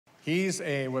He's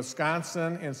a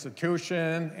Wisconsin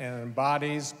institution and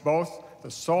embodies both the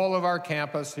soul of our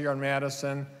campus here in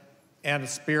Madison and the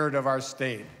spirit of our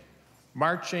state.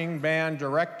 Marching band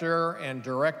director and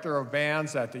director of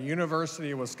bands at the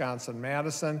University of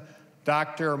Wisconsin-Madison,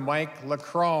 Dr. Mike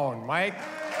Leckrone. Mike.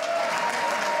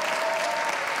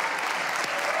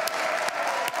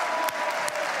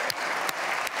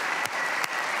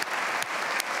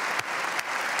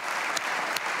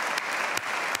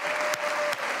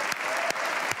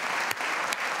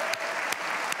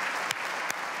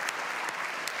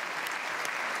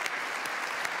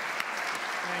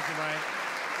 Thank you, Mike.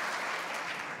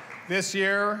 This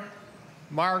year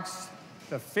marks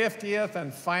the 50th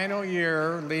and final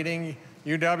year leading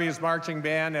UW's marching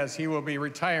band, as he will be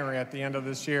retiring at the end of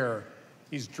this year.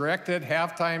 He's directed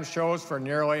halftime shows for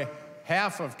nearly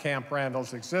half of Camp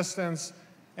Randall's existence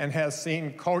and has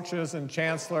seen coaches and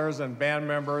chancellors and band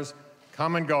members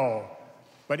come and go.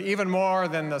 But even more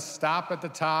than the stop at the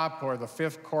top or the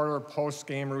fifth quarter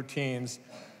post-game routines,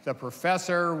 the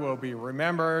professor will be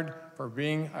remembered for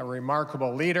being a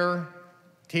remarkable leader,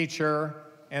 teacher,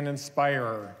 and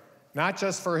inspirer, not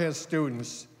just for his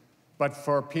students, but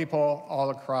for people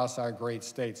all across our great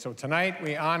state. So tonight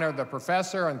we honor the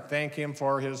professor and thank him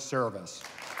for his service.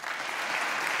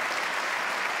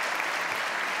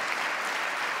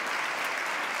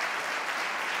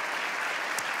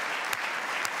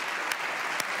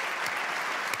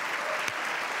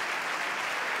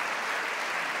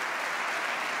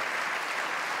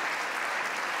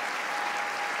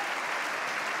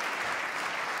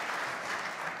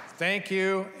 Thank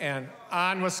you, and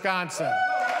on Wisconsin.